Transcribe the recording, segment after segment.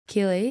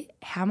Keeley,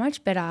 how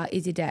much better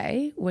is your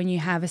day when you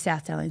have a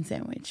South Dowling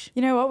sandwich?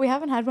 You know what? We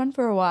haven't had one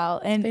for a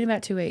while. And It's been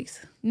about 2 weeks.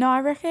 no,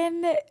 I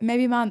reckon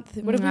maybe a month.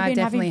 What have we I been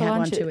having definitely for had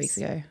lunches? one 2 weeks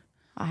ago.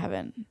 I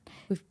haven't.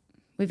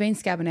 We've been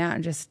scabbing out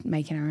and just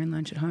making our own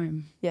lunch at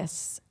home.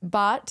 Yes.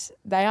 But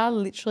they are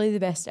literally the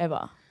best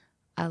ever.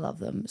 I love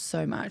them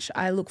so much.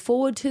 I look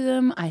forward to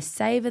them. I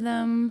savour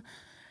them.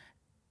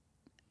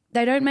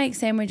 They don't make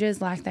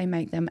sandwiches like they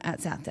make them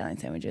at South Dowling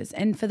Sandwiches.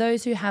 And for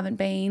those who haven't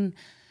been,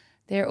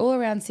 they're all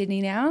around Sydney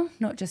now,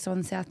 not just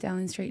on South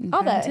Dowling Street in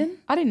Are Paddington.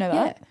 they? I didn't know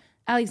that. Yeah.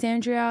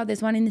 Alexandria,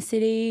 there's one in the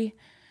city.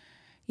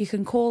 You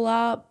can call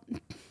up.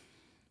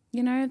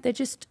 You know, they're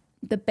just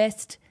the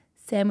best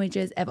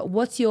sandwiches ever.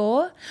 What's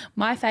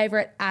my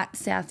favourite at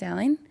South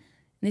Dowling?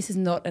 This is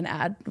not an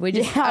ad. We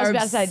just I was are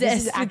about to say,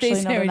 this is obsessed with actually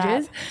these not an ad.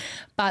 sandwiches.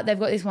 But they've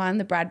got this one,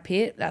 the Brad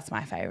Pitt. That's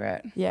my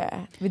favourite.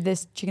 Yeah. With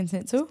this chicken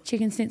schnitzel.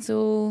 Chicken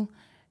schnitzel,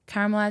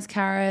 caramelised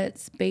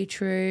carrots,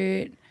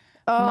 beetroot,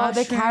 Oh, the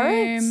mushroom,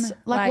 carrots.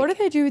 Like, what do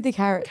they do with the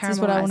carrots is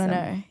what I caramelize want to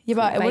them. know. Yeah,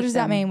 but what Bake does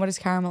that them. mean? What does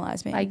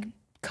caramelise mean? Like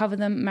cover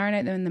them,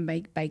 marinate them, and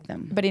then bake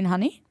them. but in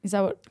honey? Is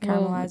that what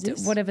Well, caramelise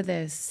is? whatever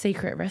their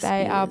secret recipe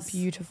They are is.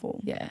 beautiful.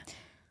 Yeah.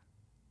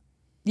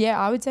 Yeah,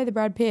 I would say the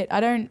Brad Pitt.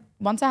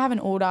 Once I have an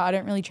order, I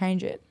don't really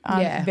change it.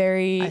 I'm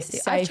very I see.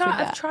 safe with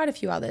that. I've tried a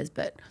few others,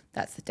 but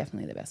that's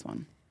definitely the best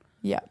one.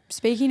 Yeah.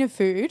 Speaking of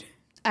food,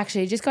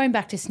 Actually, just going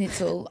back to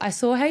schnitzel, I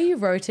saw how you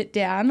wrote it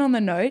down on the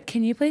note.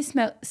 Can you please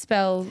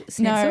spell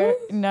schnitzel?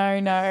 no.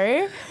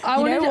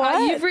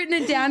 You've written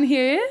it down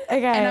here.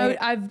 Okay. And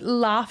I've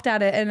laughed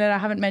at it and then I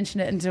haven't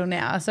mentioned it until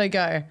now. So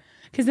go.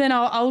 Because then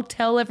I'll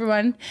tell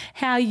everyone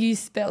how you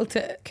spelt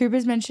it.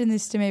 Cooper's mentioned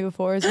this to me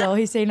before as well.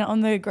 He's seen it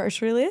on the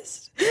grocery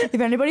list.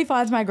 If anybody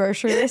finds my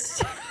grocery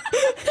list,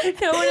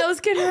 No one else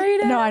can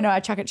read it. no, I know.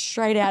 I chuck it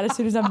straight out as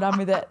soon as I'm done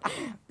with it.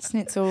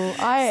 Schnitzel.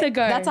 So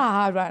go. That's a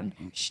hard one.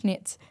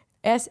 Schnitz.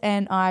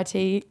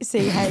 SNITCHEL.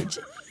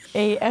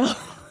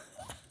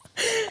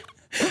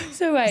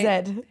 So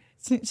wait. Z.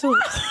 Schnitzel.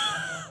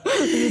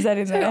 There's a Z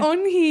in So there. on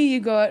here you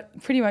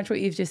got pretty much what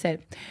you've just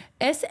said.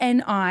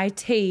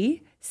 SNITCHLE.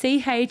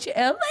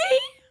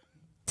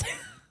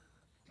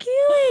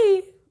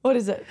 Keeley. What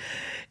is it?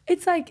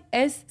 It's like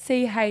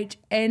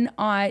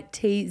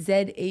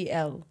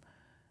SCHNITZEL.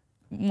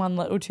 One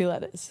letter or two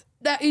letters.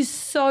 That is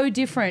so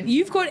different.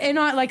 You've got NI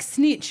like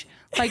snitch.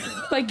 Like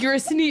you're a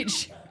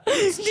snitch.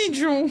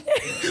 Snitchel.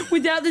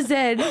 Without the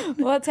Z.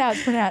 Well, that's how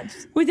it's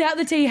pronounced. Without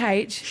the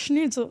TH.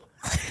 Schnitzel.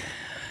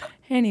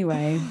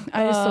 Anyway,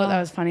 I just thought that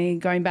was funny.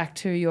 Going back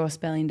to your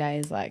spelling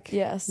days, like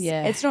Yes.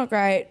 Yeah. It's not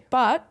great,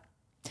 but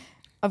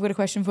I've got a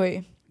question for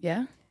you.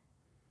 Yeah.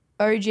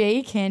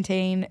 OG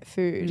canteen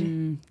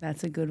food.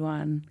 That's a good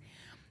one.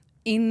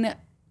 In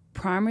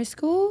primary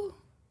school?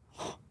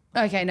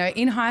 Okay, no,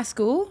 in high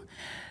school,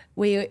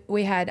 we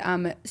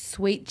had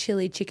sweet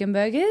chili chicken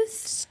burgers.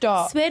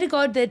 Stop. Swear to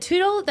God, they're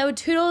 $2. They were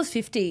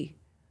 $2.50.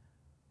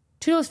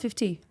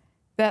 $2.50.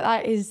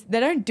 That is, they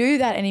don't do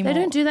that anymore. They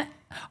don't do that.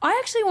 I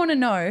actually want to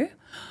know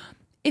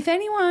if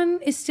anyone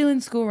is still in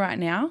school right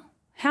now,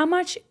 how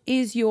much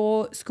is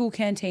your school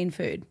canteen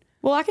food?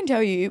 Well, I can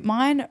tell you,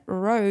 mine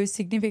rose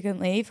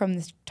significantly from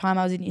the time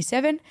I was in year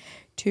 7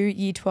 to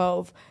year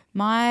 12.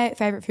 My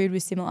favourite food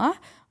was similar,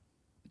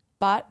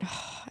 but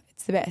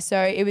it's the best.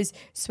 So it was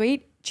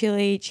sweet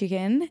chili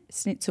chicken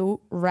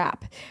schnitzel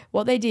wrap.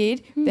 What they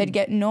did, they'd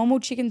get normal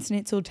chicken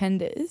schnitzel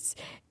tenders,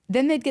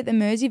 then they'd get the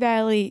Mersey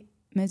Valley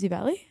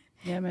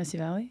Yeah, Mercy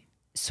Valley.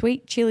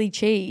 sweet chili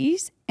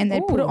cheese, and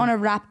they'd put it Ooh. on a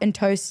wrap and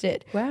toast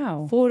it.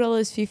 Wow.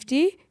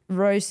 $4.50,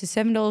 rose to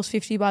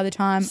 $7.50 by the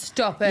time.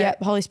 Stop it.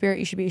 Yep, Holy Spirit,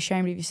 you should be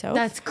ashamed of yourself.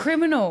 That's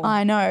criminal.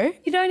 I know.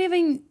 You don't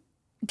even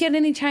get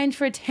any change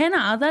for a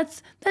tenner. That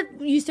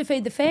used to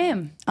feed the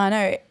fam. I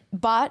know,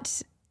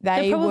 but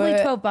They're they probably were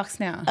 $12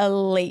 now.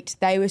 elite.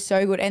 They were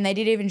so good, and they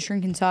did even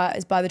shrink in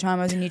size by the time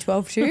I was in year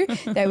 12 too.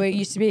 They were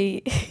used to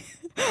be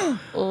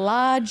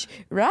large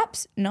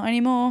wraps, not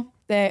anymore.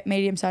 They're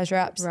medium-sized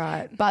wraps.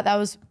 Right. But that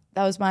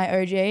was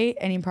my OG,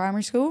 and in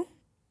primary school,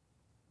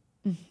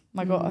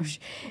 my gosh,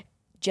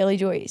 Jelly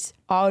Joys.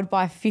 I would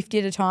buy 50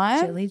 at a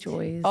time. Jelly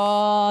Joys.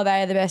 Oh,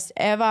 they are the best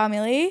ever,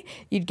 Millie.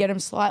 You'd get them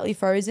slightly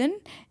frozen,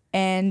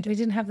 and We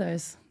didn't have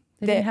those.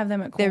 They didn't have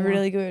them at they're Cornwall.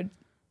 really good.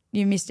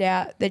 You missed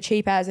out. They're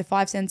cheap as, they're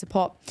 5 cents a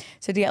pop.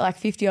 So to get like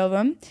 50 of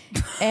them,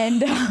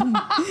 and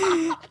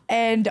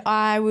and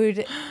I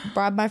would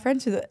bribe my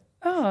friends with it.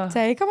 Oh.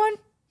 Say, come on,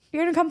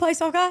 you're gonna come play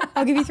soccer?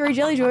 I'll give you 3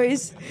 Jelly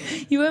Joys.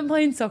 You weren't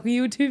playing soccer.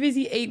 You were too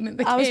busy eating at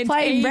the I was canteen.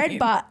 playing red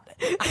butt.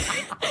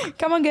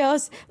 Come on,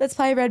 girls, let's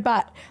play red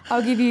butt.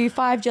 I'll give you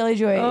 5 Jelly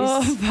Joys.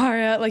 Oh, far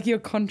out. Like your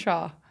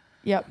contra.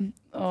 Yep.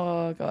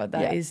 Oh, God,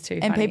 that is too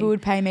funny. And people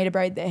would pay me to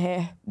braid their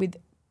hair with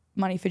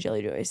money for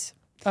Jelly Joys.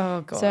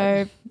 Oh, God.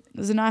 So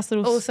there's a nice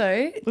little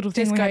also, little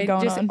thing just we had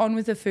going just on.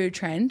 with the food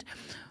trend,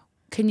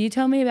 can you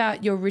tell me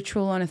about your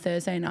ritual on a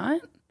Thursday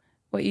night?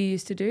 What you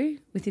used to do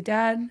with your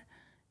dad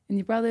and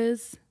your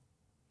brothers?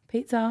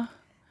 Pizza.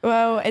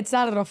 Well, it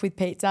started off with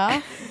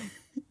pizza.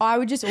 I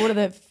would just order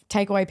the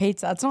takeaway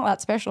pizza. It's not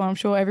that special. I'm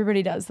sure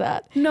everybody does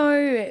that.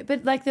 No,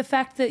 but like the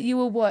fact that you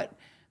were what?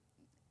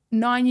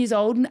 9 years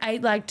old and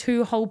ate like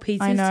 2 whole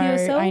pizzas to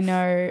yourself? I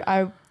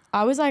know.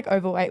 I was like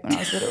overweight when I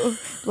was little,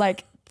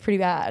 like pretty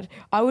bad.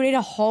 I would eat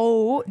a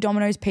whole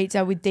Domino's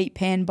pizza with deep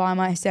pan by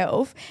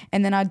myself,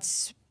 and then I'd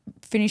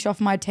finish off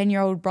my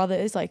 10-year-old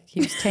brother's, like he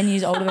was 10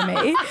 years older than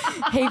me.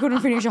 He couldn't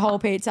finish a whole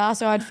pizza,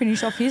 so I'd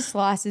finish off his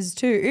slices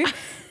too.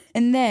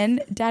 And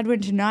then Dad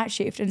went to night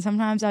shift, and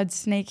sometimes I'd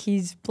sneak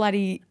his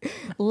bloody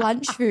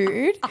lunch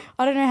food.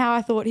 I don't know how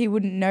I thought he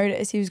wouldn't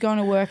notice. He was going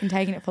to work and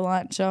taking it for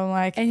lunch. So I'm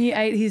like... And you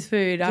ate his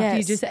food after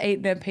you just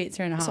ate a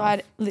pizza and a half. So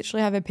I'd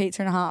literally have a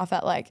pizza and a half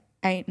at like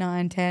 8,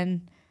 9,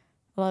 10,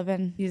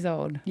 11. Years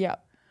old.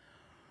 Yep.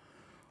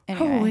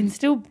 Anyway. Oh, and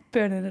still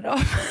burning it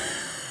off.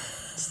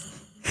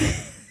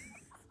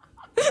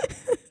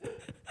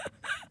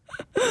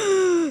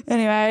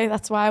 Anyway,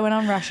 that's why I went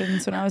on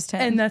rations when I was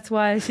 10. And that's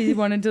why she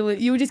wanted to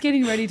you were just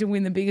getting ready to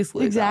win the biggest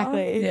loser.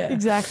 Exactly. Yeah.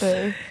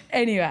 Exactly.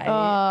 Anyway.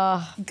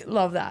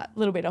 Love that. A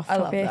little bit off I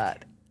topic. love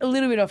that. A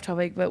little bit off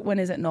topic, but when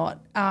is it not?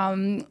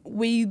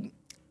 We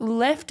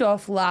left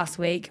off last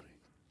week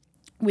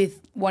with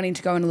wanting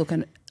to go and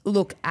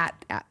look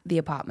at the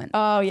apartment.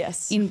 Oh,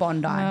 yes. In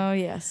Bondi. Oh,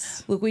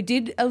 yes. Look,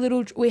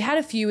 we had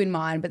a few in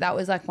mind, but that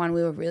was like one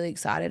we were really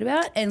excited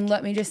about. And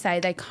let me just say,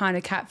 they kind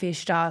of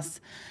catfished us.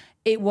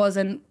 It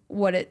wasn't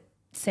what it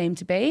seemed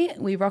to be.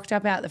 We rocked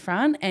up out the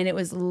front and it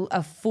was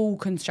a full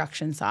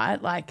construction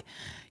site. Like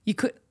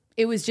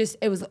it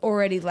was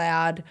already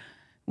loud.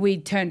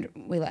 We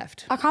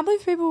left. I can't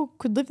believe people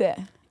could live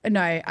there. No,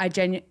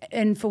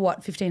 and for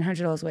what,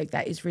 $1,500 a week?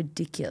 That is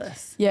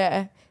ridiculous.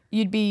 Yeah.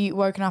 You'd be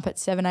woken up at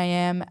 7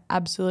 a.m,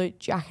 absolute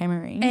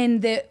jackhammering.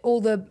 And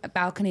all the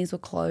balconies were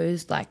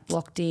closed, like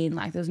blocked in,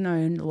 like there was no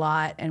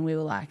light, and we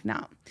were like,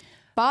 nah.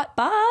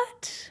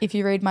 But if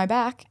you read my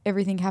back,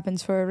 everything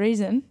happens for a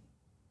reason.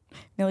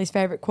 Millie's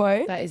favourite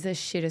quote. That is the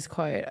shittest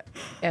quote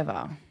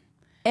ever.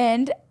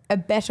 And a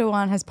better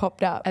one has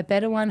popped up. A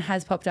better one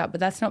has popped up, but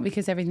that's not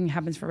because everything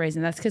happens for a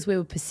reason. That's because we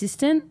were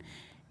persistent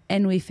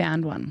and we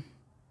found one.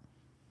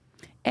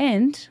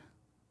 And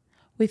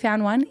we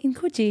found one in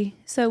Coogee.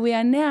 So we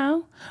are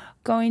now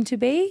going to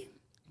be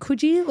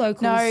Coogee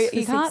locals. No, for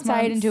you 6 can't say it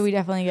months. until we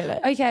definitely get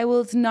it. Okay,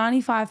 well, it's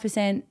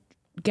 95%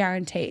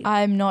 guaranteed.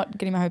 I'm not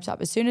getting my hopes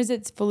up. As soon as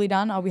it's fully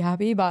done, I'll be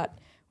happy, but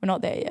we're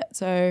not there yet.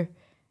 So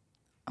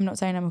I'm not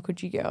saying I'm a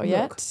Coogee girl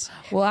yet.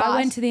 Well, I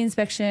went to the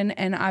inspection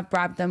and I've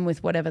bribed them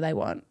with whatever they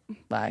want,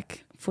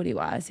 like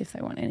footy-wise, if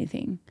they want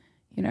anything,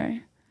 you know.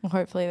 Well,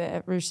 hopefully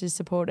they're Roosters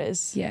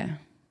supporters. Yeah.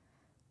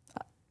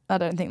 I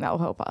don't think that will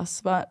help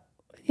us, but...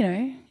 You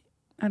know,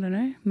 I don't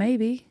know,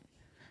 maybe.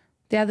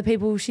 The other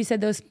people, she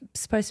said there was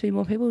supposed to be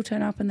more people who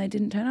turn up and they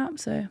didn't turn up,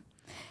 so.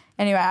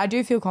 Anyway, I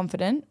do feel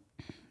confident.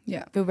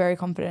 Yeah. Feel very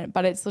confident,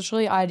 but it's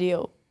literally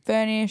ideal.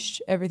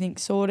 Furnished, everything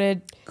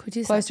sorted,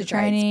 close to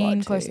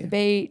training, close to the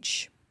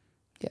beach.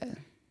 Yeah.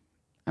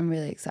 I'm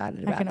really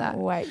excited about that. I cannot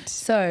wait.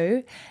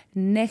 So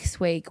next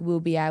week we'll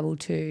be able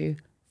to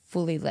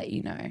fully let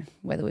you know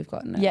whether we've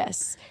gotten it.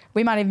 Yes.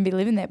 We might even be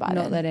living there by then.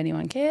 Not that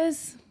anyone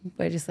cares.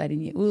 We're just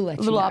letting you. We'll let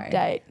you know. A little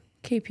update.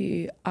 Keep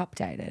you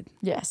updated.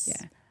 Yes.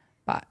 Yeah.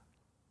 But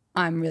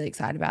I'm really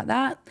excited about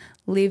that.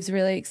 Liv's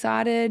really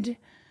excited.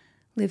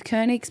 Liv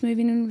Koenig's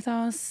moving in with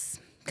us,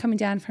 coming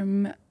down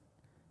from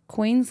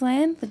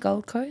Queensland, the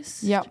Gold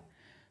Coast. Yep.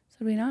 So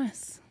it'll be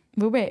nice.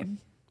 Will be.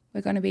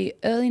 We're going to be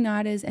early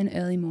nighters and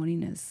early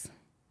morningers.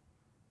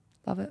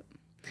 Love it.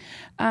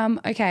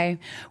 Okay,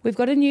 we've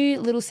got a new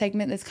little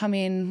segment that's come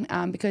in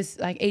because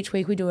like each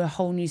week we do a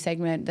whole new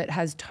segment that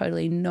has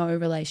totally no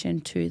relation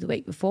to the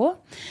week before.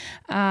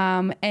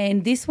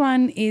 And this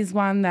one is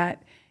one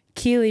that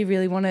Keeley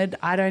really wanted.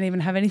 I don't even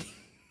have anything.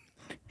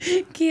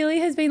 Keeley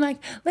has been like,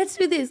 let's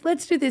do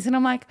this. And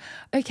I'm like,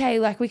 okay,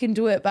 like we can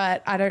do it,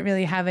 but I don't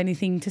really have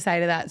anything to say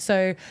to that.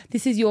 So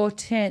this is your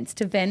chance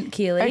to vent,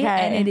 Keeley. Okay.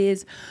 And it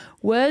is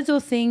words or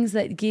things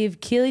that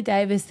give Keeley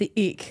Davis the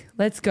ick.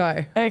 Let's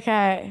go.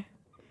 Okay.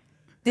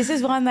 This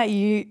is one that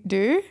you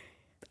do.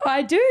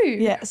 I do.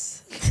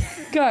 Yes.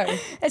 Go.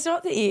 It's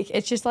not the ick.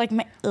 It's just like,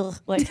 it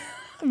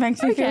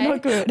makes me feel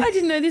not good. I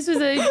didn't know this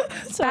was a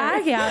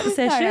bag out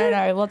session.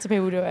 No. Lots of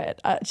people do it.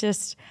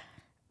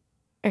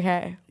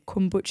 Okay.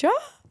 Kombucha?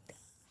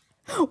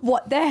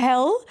 What the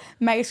hell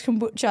makes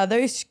kombucha?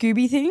 Those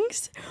Scooby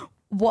things?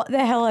 What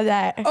the hell are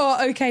they?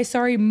 Oh, okay.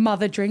 Sorry,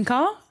 mother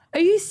drinker. Are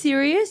you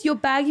serious? You're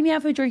bagging me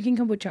out for drinking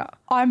kombucha.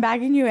 I'm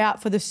bagging you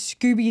out for the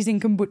Scoobies in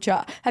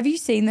kombucha. Have you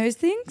seen those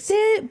things?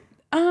 They're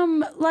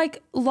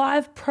like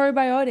live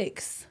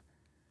probiotics.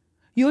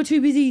 You're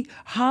too busy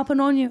harping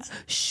on your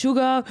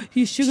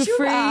sugar-free.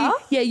 Sugar?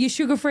 Yeah, your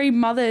sugar-free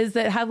mothers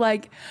that have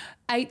like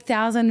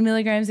 8,000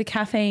 milligrams of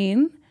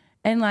caffeine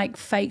and like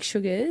fake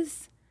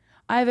sugars.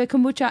 I have a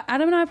kombucha.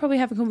 Adam and I probably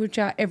have a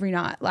kombucha every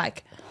night,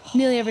 like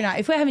nearly every night.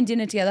 If we're having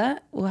dinner together,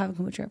 we'll have a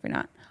kombucha every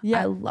night.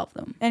 Yeah. I love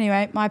them.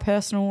 Anyway, my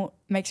personal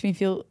makes me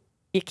feel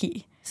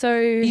icky. So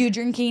you're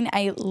drinking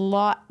a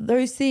lot.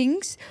 Those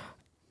things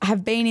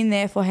have been in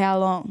there for how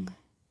long?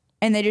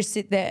 And they just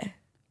sit there.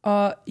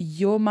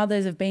 Your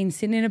mothers have been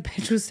sitting in a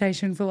petrol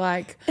station for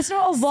like it's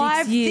not a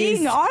live 6 years.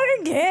 thing. I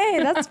don't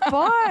care. That's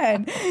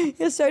fine.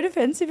 You're so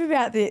defensive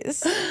about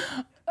this.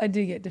 I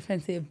do get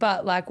defensive,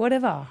 but like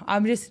whatever.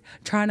 I'm just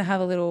trying to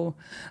have a little.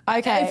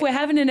 Okay. If we're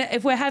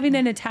having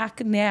an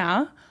attack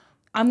now,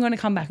 I'm going to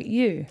come back at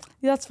you.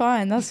 That's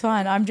fine. That's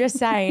fine. I'm just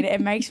saying it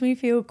makes me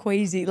feel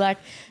queasy, like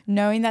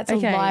knowing that's a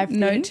live thing.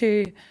 Note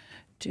 2,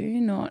 do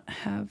not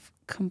have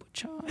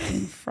kombucha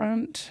in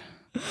front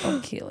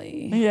of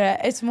Keeley.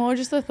 Yeah, it's more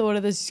just the thought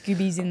of the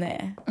Scoobies in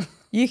there.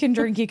 You can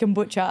drink your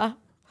kombucha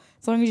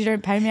as long as you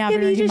don't pay me out for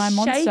drinking my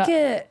Monster. Shake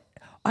it.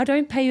 I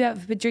don't pay you out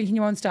for drinking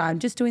your Monster. I'm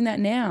just doing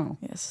that now.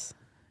 Yes.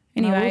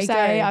 Anyway, I will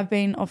say I've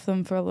been off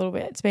them for a little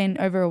bit. It's been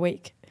over a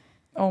week.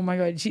 Oh my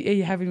God. Are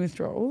you having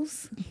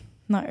withdrawals?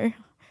 No.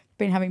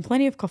 Been having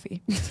plenty of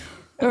coffee.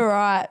 All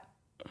right.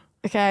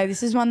 Okay,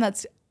 this is one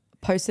that's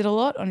posted a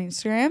lot on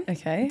Instagram.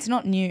 Okay. It's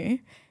not new,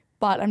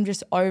 but I'm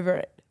just over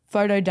it.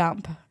 Photo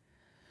dump.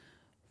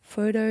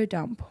 Photo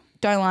dump.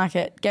 Don't like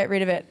it. Get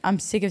rid of it. I'm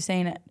sick of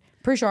seeing it.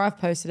 Pretty sure I've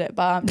posted it,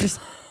 but I'm just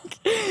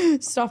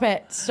stop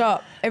it.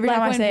 Stop. Every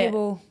time I see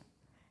it.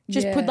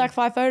 Just put like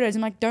 5 photos.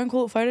 I'm like, don't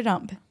call it photo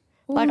dump.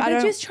 Well, like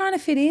they're just trying to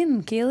fit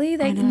in, Keeley.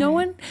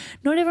 Not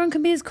everyone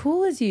can be as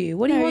cool as you.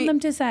 What do you want them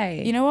to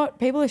say? You know what?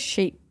 People are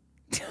sheep.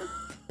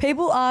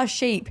 People are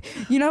sheep.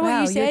 You know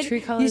what you said?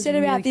 You said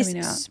about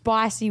this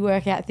spicy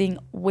workout thing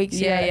weeks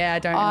ago. Yeah, I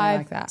don't really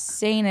like that. I've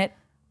seen it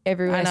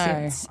everywhere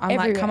since. I'm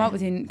like, come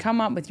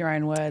up with your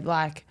own word.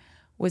 Like,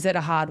 was it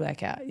a hard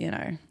workout? You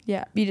know?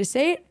 Yeah. You just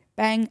see it,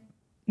 bang,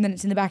 and then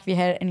it's in the back of your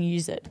head and you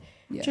use it.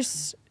 Yeah.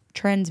 Just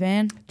trends,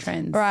 man.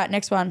 Trends. All right,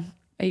 next one.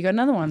 Oh, you got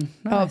another one?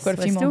 Nice. Oh, I've got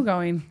a few more. Still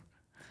going.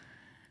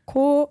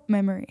 Core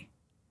memory.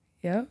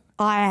 Yeah.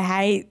 I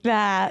hate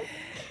that.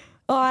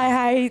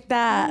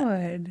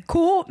 God.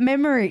 Core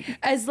memory.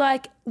 As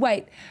like,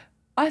 wait,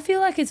 I feel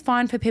like it's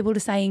fine for people to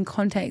say in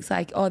context,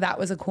 like, oh, that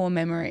was a core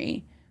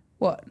memory.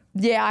 What?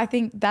 Yeah, I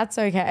think that's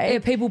okay. Yeah,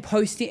 people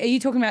posting. Are you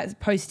talking about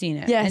posting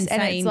it? Yes, and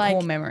saying it's like,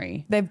 core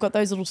memory. They've got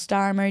those little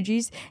star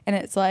emojis, and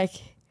it's like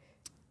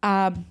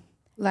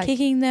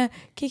kicking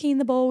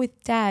the ball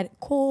with dad.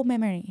 Core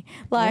memory.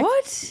 Like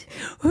what?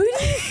 Who do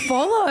you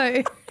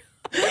follow?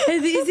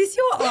 Is this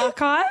your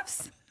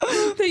archives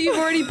that you've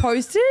already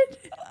posted?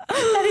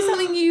 That is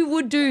something you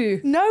would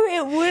do. No,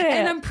 it wouldn't.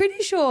 And I'm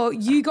pretty sure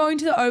you going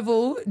to the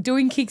Oval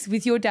doing kicks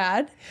with your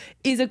dad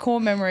is a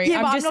core memory.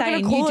 Yeah, I'm just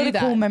saying you do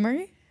that. Core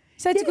memory.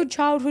 So it's a good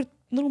childhood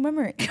little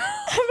memory. I'm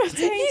not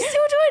saying you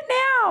still do it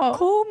now.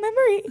 Core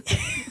memory.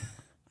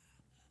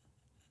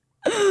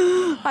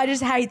 I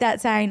just hate that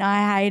saying.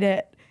 I hate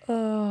it.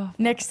 Oh.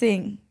 Next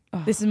thing.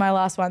 Oh. This is my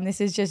last one. This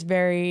is just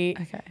very.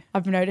 Okay.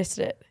 I've noticed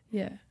it.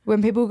 Yeah.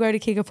 When people go to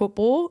kick a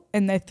football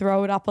and they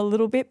throw it up a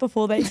little bit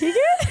before they kick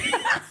it.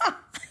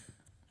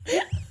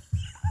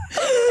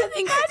 I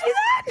think I do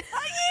that. You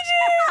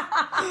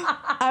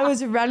do. I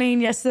was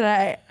running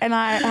yesterday and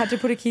I had to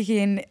put a kick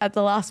in at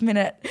the last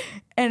minute,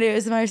 and it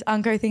was the most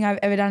unco thing I've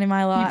ever done in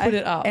my life. You put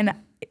it up. And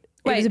it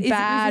was a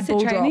bad ball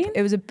drop.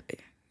 It was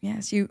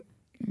yes, you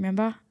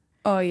remember?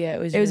 Oh yeah, it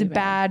was a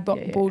bad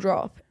ball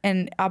drop,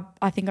 and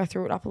I think I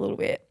threw it up a little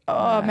bit.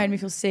 Oh, it made me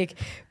feel sick.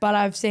 But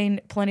I've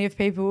seen plenty of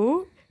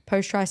people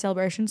post-try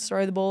celebrations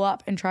throw the ball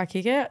up and try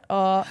kick it.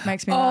 Oh,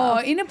 makes me laugh.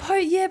 Oh, in a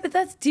yeah, but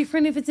that's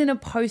different if it's in a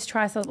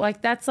post-try.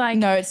 Like that's like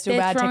no, it's still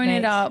bad throwing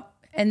technique. It up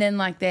and then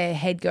like their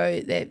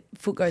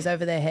foot goes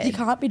over their head. You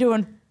can't be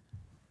doing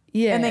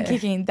and then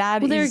kicking.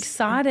 They're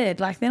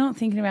excited. Like they're not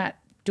thinking about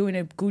doing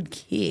a good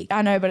kick.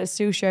 I know, but it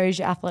still shows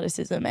your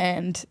athleticism,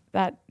 and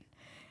that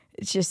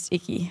it's just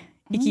icky.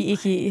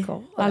 Icky.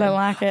 God. I don't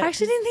like it. I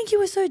actually didn't think you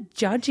were so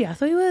judgy. I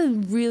thought you were a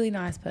really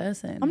nice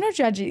person. I'm not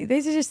judgy.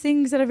 These are just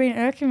things that have been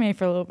irking me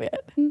for a little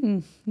bit.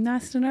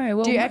 Nice to know.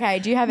 Well, do you have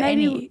any? Do you have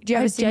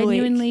I a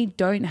genuinely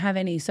don't have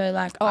any. So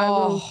like I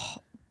will.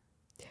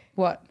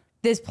 What?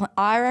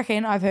 I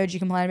reckon I've heard you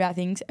complain about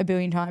things a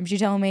billion times. You're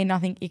telling me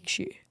nothing icks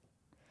you.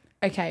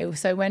 Okay,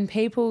 so when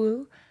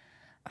people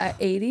are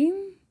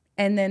eating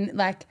and then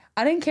like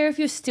I don't care if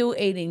you're still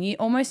eating, you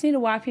almost need to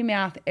wipe your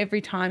mouth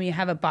every time you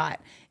have a bite.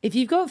 If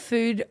you've got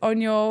food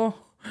on your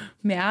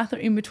mouth or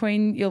in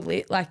between your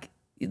lip, like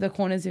the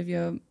corners of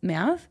your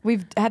mouth.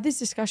 We've had this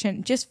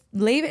discussion. Just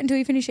leave it until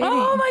you finish eating.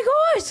 Oh my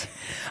gosh.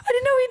 I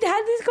didn't know we'd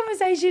had this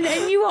conversation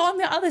and you were on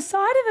the other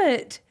side of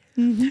it.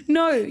 Mm-hmm.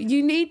 No,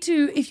 you need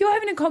to, if you're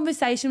having a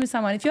conversation with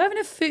someone, if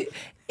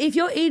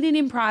you're eating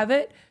in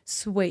private,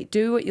 sweet,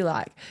 do what you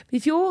like. But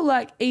if you're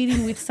like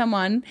eating with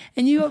someone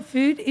and you got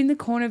food in the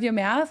corner of your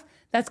mouth,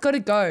 that's got to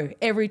go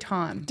every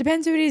time.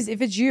 Depends who it is.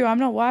 If it's you, I'm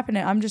not wiping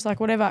it. I'm just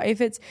like, whatever.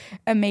 If it's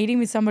a meeting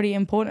with somebody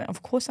important,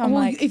 of course I'm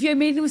like. If you're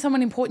meeting with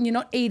someone important, you're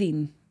not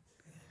eating.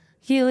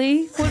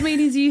 Keeley, what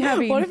meetings are you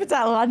having? What if it's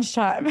at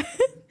lunchtime?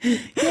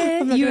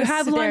 Yeah, you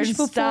have lunch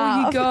before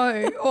you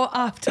go or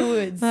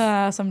afterwards.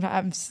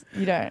 Sometimes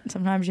you don't.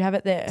 Sometimes you have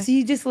it there. So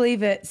you just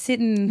leave it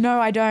sitting. No,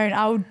 I don't.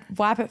 I'll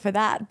wipe it for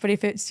that. But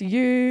if it's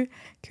you,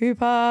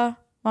 Cooper,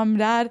 mum,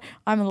 dad,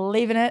 I'm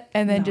leaving it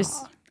and then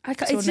just. It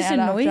just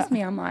annoys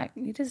me. I'm like,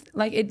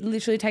 it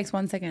literally takes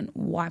 1 second.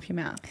 Wipe your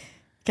mouth.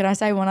 Can I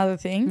say one other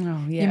thing?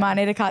 Oh, yeah. You might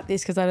need to cut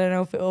this because I don't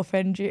know if it will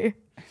offend you.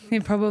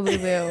 It probably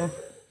will.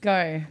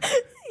 Go.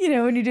 You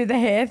know when you do the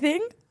hair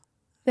thing?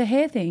 The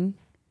hair thing?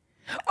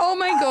 Oh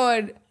my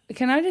God.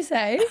 Can I just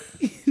say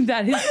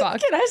that is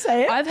fucked? Can I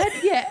say it? I've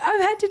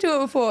had to do it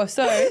before.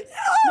 So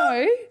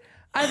no,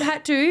 I've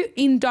had to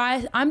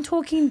I'm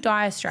talking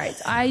dire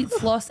straits. I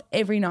floss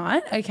every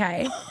night.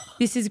 Okay,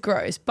 this is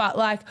gross, but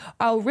like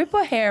I'll rip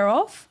her hair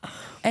off,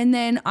 and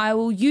then I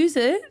will use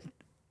it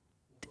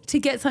to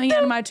get something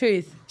out of my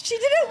tooth. She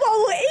did it while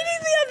we were eating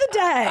the other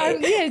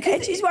day. Yeah,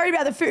 and she's worried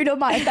about the food on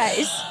my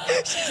face.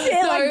 She's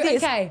there like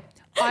this. Okay.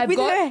 With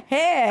her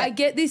hair. I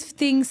get this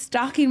thing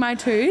stuck in my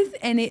tooth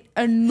and it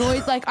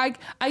annoys, like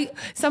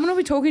someone will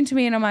be talking to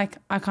me and I'm like,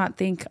 I can't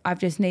think. I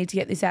just need to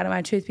get this out of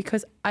my tooth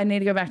because I need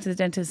to go back to the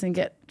dentist and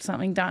get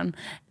something done.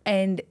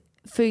 And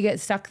food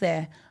gets stuck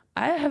there.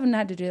 I haven't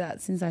had to do that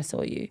since I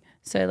saw you.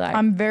 So like.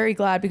 I'm very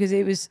glad because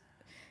it was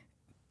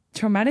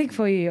traumatic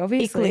for you,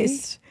 obviously.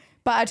 Icklist.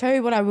 But I tell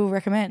you what I will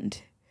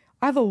recommend.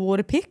 I have a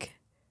water pick.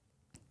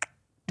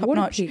 Top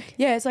water notch. pick?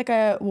 Yeah, it's like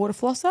a water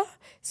flosser.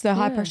 It's the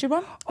high pressure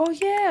one. Oh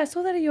yeah, I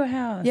saw that at your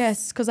house.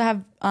 Yes, because I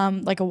have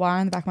like a wire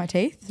in the back of my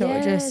teeth. So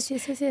yes.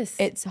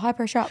 It's high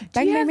pressure up.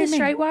 Bang, Do you have the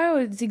straight wire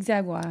or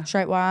zigzag wire?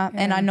 Straight wire. Yeah.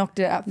 And I knocked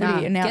it at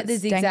Footy and now get the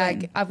it's zigzag.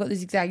 dangling. I've got the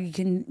zigzag.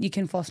 You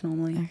can floss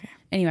normally. Okay.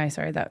 Anyway,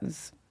 sorry, that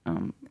was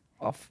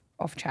off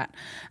chat.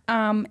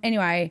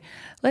 Anyway,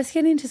 let's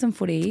get into some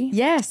footy.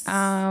 Yes.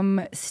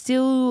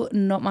 Still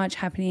not much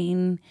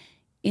happening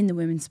in the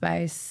women's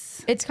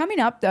space. It's coming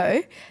up though.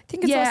 I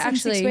think it's less than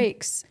 6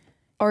 weeks.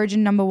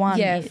 Origin number 1.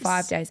 Yeah,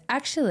 5 days.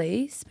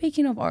 Actually,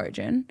 speaking of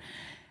Origin,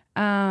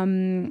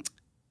 and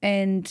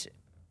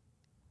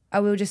I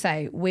will just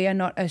say we are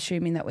not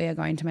assuming that we are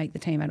going to make the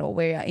team at all.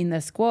 We are in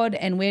the squad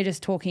and we're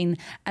just talking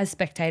as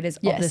spectators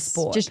of the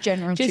sport. Just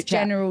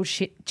general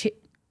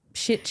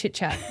chit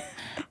chat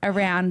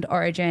around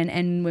Origin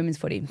and women's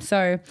footy.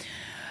 So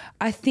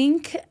I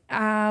think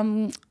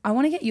I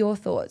want to get your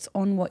thoughts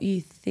on what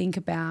you think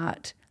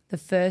about the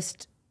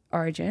first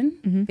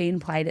Origin being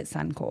played at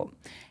Suncorp.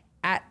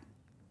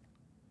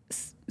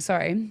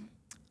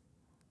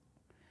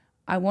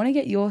 I want to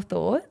get your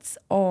thoughts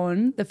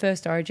on the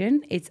first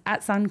Origin. It's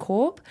at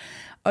Suncorp,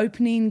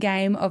 opening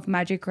game of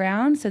Magic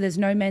Round. So there's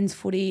no men's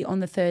footy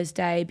on the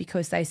Thursday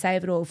because they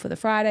save it all for the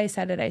Friday,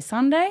 Saturday,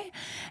 Sunday.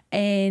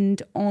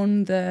 And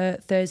on the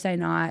Thursday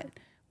night,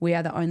 we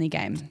are the only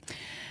game.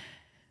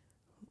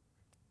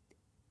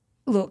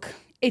 Look,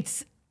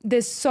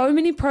 there's so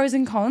many pros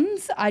and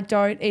cons. I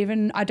don't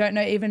even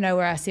know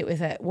where I sit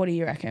with it. What do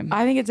you reckon?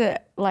 I think it's a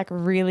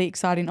really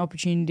exciting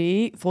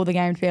opportunity for the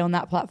game to be on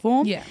that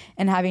platform. Yeah.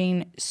 And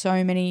having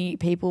so many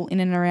people in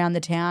and around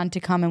the town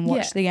to come and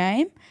watch the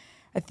game.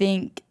 I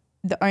think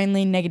the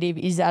only negative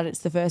is that it's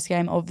the first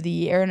game of the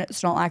year and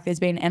it's not like there's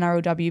been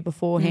NRLW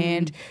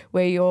beforehand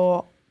where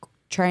you're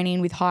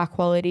training with high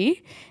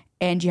quality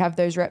and you have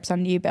those reps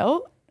under your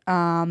belt.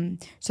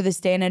 So the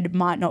standard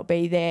might not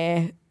be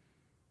there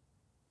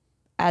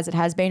as it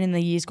has been in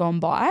the years gone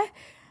by.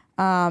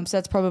 So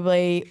that's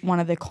probably one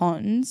of the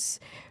cons.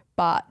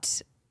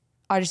 But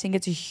I just think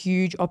it's a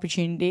huge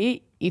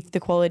opportunity if the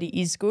quality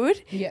is good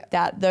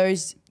that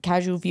those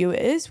casual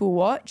viewers will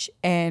watch,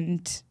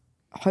 and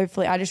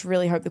hopefully I just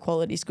really hope the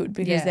quality is good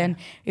because then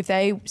if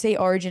they see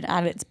Origin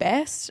at its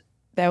best,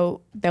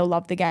 they'll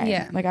love the game.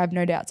 Yeah. Like I have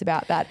no doubts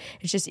about that.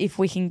 It's just if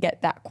we can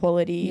get that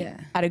quality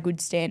at a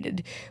good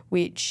standard,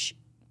 which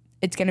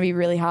it's going to be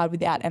really hard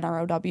without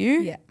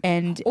NRLW.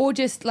 Yeah. Or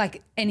just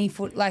like any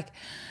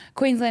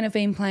Queensland have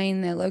been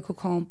playing their local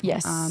comp.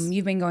 Yes.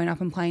 You've been going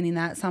up and playing in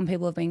that. Some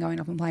people have been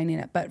going up and playing in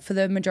it. But for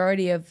the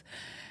majority of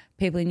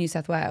people in New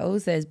South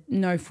Wales, there's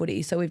no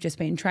footy. So we've just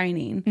been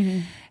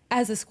training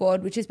as a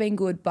squad, which has been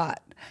good.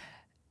 But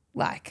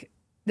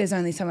there's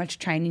only so much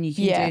training you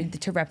can do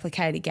to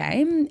replicate a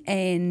game.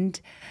 And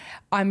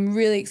I'm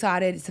really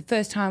excited. It's the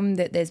first time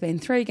that there's been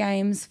 3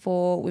 games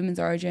for Women's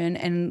Origin.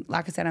 And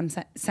like I said, I'm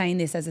saying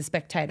this as a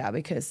spectator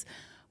because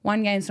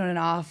 1 game's not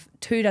enough,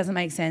 2 doesn't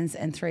make sense,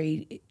 and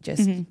 3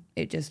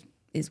 it just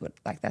is what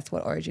that's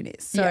what Origin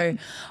is. So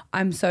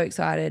I'm so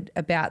excited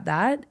about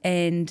that.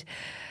 And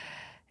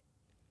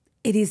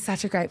it is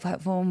such a great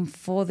platform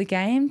for the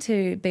game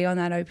to be on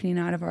that opening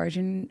night of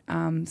Origin.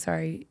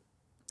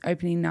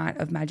 Opening night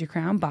of Magic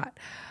Round, but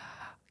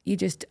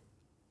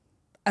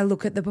I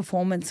look at the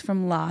performance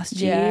from last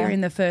year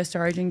in the first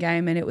Origin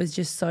game and it was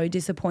just so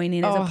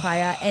disappointing as a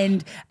player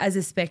and as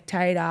a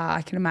spectator.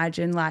 I can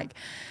imagine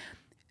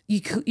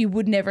you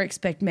would never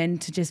expect men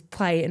to just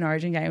play an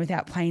Origin game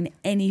without playing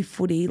any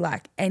footy,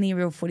 any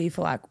real footy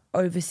for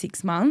over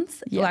 6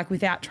 months,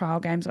 without trial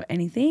games or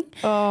anything.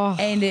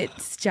 And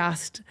it's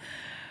just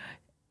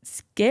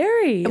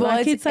scary.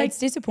 Well, it's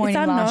disappointing.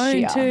 It's unknown last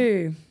year.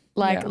 Too.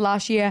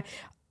 Last year,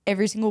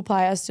 every single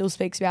player still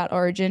speaks about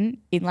Origin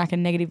in a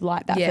negative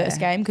light that first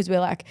game because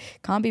we're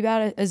can't be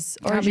bad as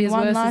Origin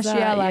won last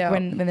year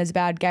when there's a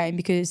bad game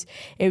because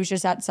it was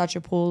just at such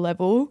a poor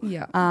level.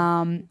 Yeah.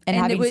 And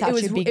having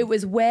it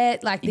was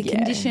wet, the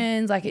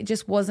conditions, it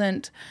just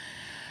wasn't.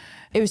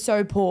 It was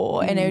so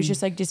poor and it was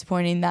just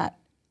disappointing that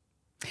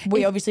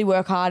we obviously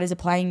work hard as a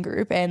playing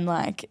group and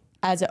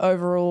as an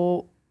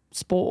overall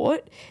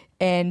sport,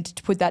 and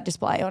to put that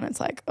display on, it's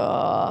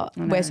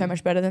we're so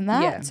much better than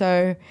that. Yeah.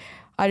 So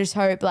I just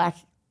hope like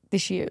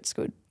this year it's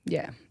good.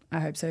 Yeah, I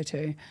hope so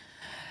too.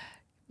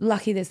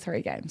 Lucky there's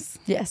 3 games.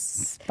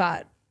 Yes.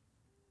 But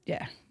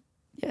yeah.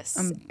 Yes.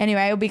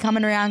 Anyway, it'll be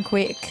coming around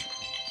quick.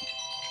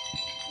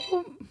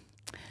 You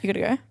got to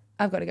go?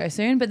 I've got to go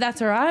soon, but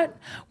that's all right.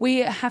 We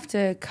have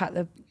to cut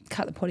the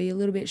potty a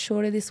little bit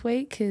shorter this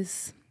week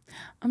because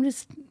I'm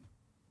just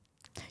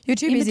You're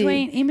too busy.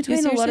 In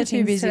between a lot of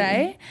things busy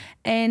today.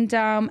 And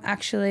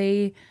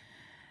actually,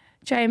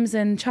 James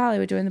and Charlie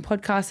were doing the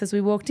podcast as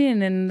we walked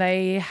in, and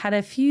they had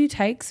a few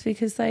takes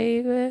because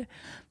they were.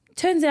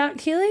 Turns out,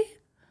 Keeley,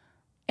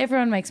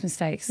 everyone makes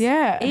mistakes.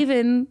 Yeah.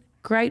 Even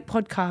great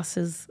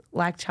podcasters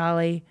like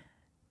Charlie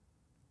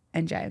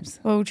and James.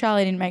 Well,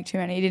 Charlie didn't make too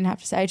many. He didn't have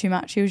to say too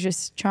much. He was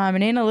just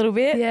chiming in a little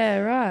bit. Yeah,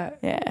 right.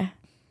 Yeah.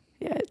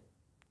 Yeah.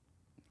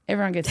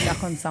 Everyone gets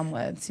stuck on some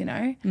words, you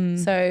know.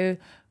 So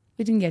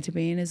we didn't get to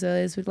be in as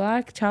early as we'd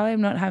like. Charlie,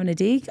 I'm not having a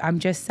dig. I'm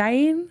just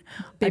saying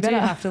I do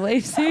have to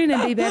leave soon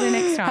and be better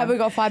next time. Have we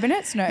got 5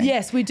 minutes? No.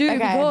 Yes, we do, Okay.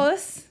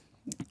 because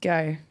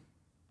go.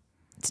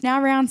 It's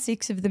now round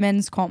 6 of the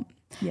men's comp.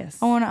 Yes.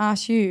 I want to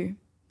ask you,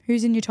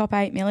 who's in your top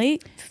 8,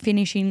 Millie,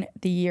 finishing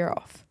the year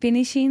off?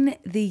 Finishing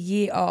the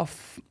year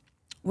off.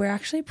 We're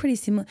actually pretty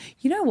similar.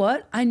 You know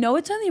what? I know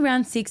it's only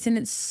round 6 and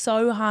it's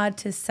so hard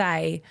to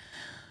say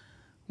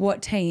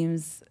what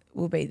teams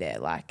will be there.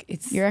 Like,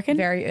 it's You reckon?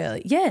 very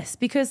early. Yes,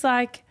 because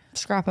like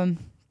Scrap them.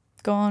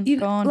 Gone.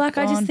 I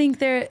just think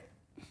there's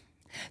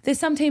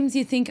some teams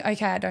you think,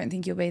 okay, I don't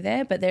think you'll be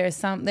there, but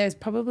there's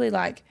probably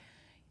like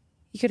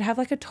you could have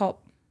like a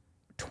top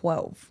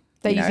 12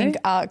 that you know? think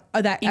are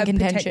in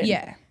contention.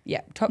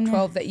 Yeah, top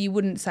 12 that you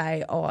wouldn't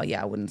say, oh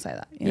yeah, I wouldn't say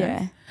that. You know?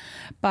 Yeah.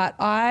 But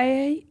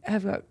I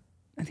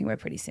think we're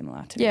pretty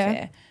similar, to be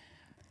fair.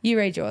 You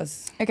read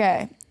yours.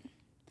 Okay.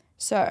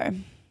 So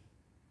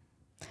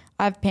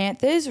I have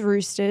Panthers,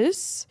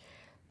 Roosters,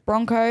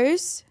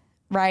 Broncos,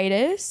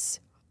 Raiders,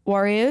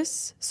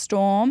 Warriors,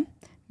 Storm,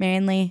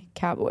 Manly,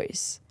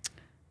 Cowboys.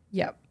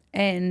 Yep.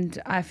 And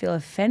I feel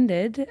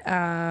offended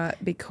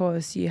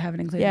because you haven't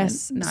included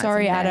Yes, the Knights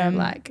sorry, in there, Adam.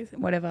 like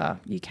whatever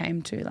you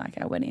came to, like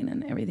our wedding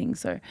and everything.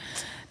 So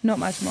not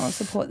much moral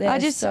support there. I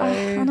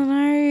don't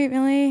know,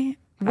 Millie.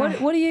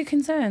 What are your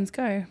concerns?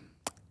 Go.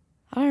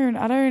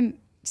 I don't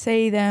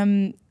see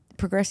them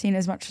progressing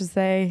as much as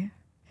they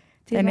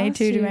need last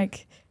to year.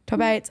 make top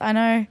 8s. I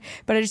know,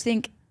 but I just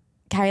think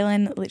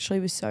Kaylin literally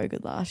was so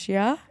good last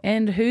year.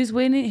 And who's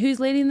winning? Who's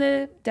leading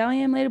the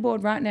Dowling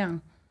leaderboard right now?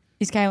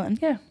 Is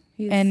Kaylin? Yeah.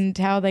 And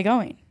how are they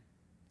going?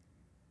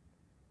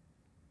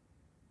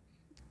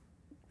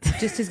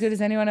 Just as good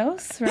as anyone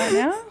else right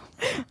now.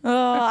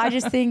 Oh, I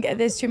just think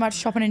there's too much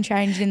chopping and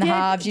changing in the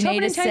halves. You need chopping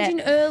to and changing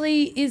set.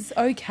 early is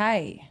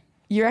okay.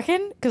 You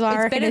reckon? Because I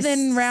It's reckon better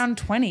than round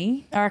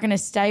 20. I reckon a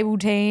stable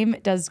team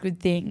does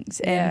good things,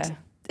 and Yeah.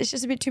 it's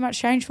just a bit too much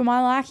change for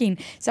my liking.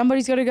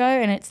 Somebody's got to go,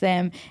 and it's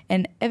them.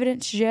 And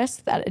evidence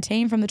suggests that a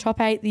team from the top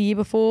 8 the year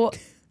before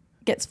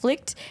gets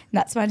flicked. And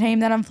that's my team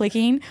that I'm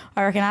flicking.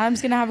 I reckon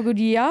Adam's going to have a good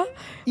year.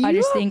 I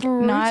just are think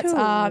Knights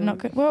are brutal. not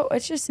good. Well,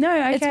 it's just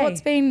Okay. it's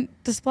what's been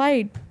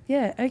displayed.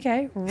 Yeah,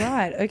 okay,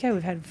 right. Okay,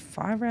 we've had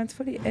 5 rounds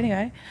footy.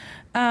 Anyway,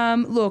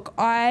 look,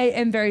 I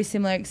am very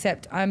similar,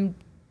 except I'm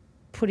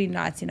putting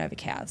Knights in over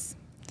Cows.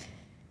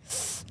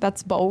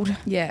 That's bold.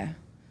 Yeah.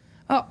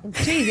 Oh,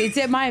 geez,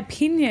 it's my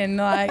opinion.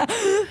 Like,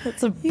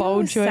 That's a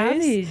bold choice.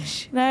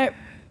 Savage. No,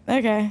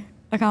 okay.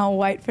 I can't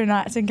wait for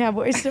Knights and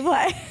Cowboys to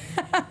play.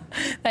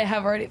 They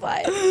have already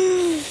played.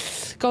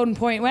 Golden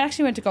Point. We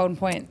actually went to Golden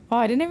Point. Oh,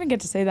 I didn't even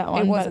get to see that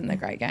one. It wasn't a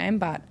great game,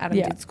 but Adam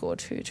Yeah. did score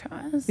 2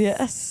 tries.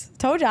 Yes.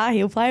 Told ya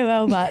he'll play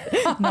well, but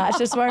Knights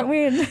just won't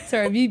win.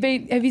 So have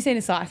you seen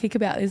a psychic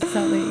about this or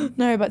something?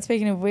 No, but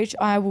speaking of which,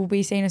 I will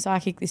be seeing a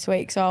psychic this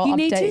week, so I'll You update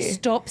need to you.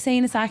 stop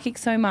seeing a psychic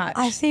so much.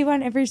 I see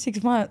one every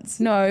 6 months.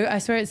 No, I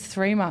swear it's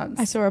 3 months.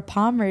 I saw a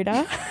palm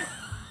reader.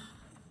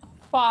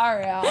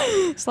 Far out.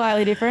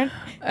 Slightly different.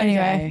 Anyway,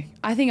 Okay.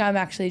 I think I'm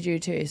actually due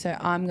too, so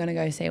I'm going to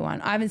go see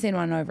one. I haven't seen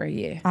one in over a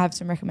year. I have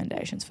some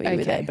recommendations for you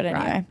with it, but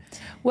anyway. right.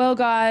 Well,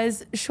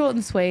 guys, short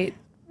and sweet.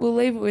 We'll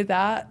leave it with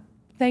that.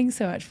 Thanks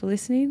so much for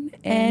listening.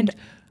 And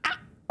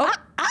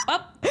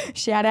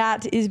shout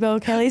out to Isabel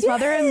Kelly's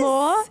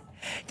mother-in-law.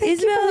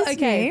 Isabel,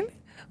 okay.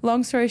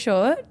 Long story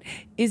short,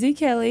 Izzy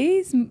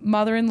Kelly's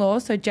mother-in-law,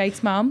 so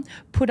Jake's mum,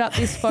 put up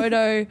this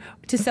photo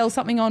to sell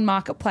something on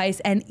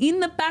Marketplace, and in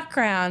the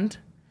background,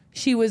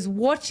 she was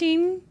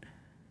watching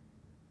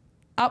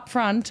up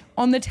front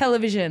on the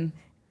television.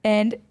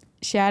 And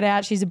shout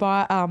out, she's a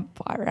buy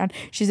around.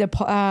 She's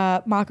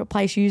a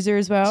Marketplace user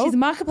as well. She's a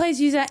Marketplace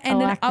user and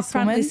like an this upfront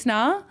woman.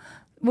 listener.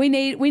 We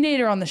need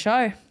her on the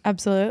show.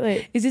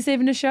 Absolutely. Is this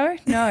even a show?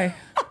 No.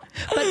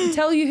 But to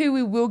tell you who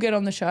we will get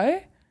on the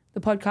show, the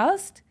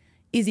podcast,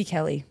 Izzy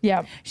Kelly.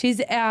 Yeah. She's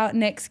our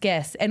next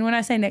guest. And when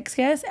I say next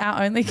guest,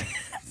 our only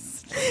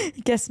guest.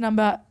 Guest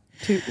number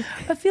 2.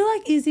 I feel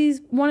like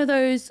Izzy's one of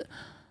those,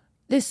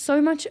 there's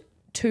so much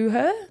to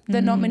her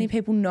that not many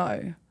people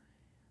know.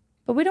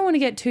 But we don't want to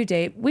get too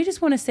deep. We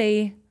just want to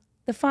see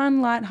the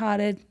fun,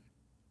 lighthearted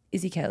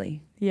Izzy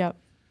Kelly. Yep.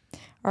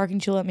 I reckon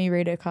she'll let me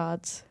read her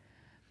cards.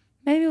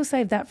 Maybe we'll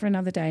save that for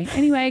another day.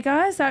 Anyway,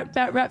 guys, that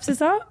about wraps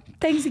us up.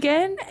 Thanks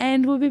again,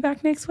 and we'll be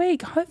back next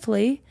week,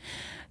 hopefully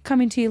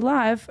coming to you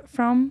live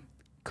from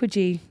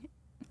Coogee.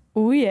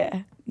 Oh,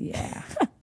 yeah. Yeah.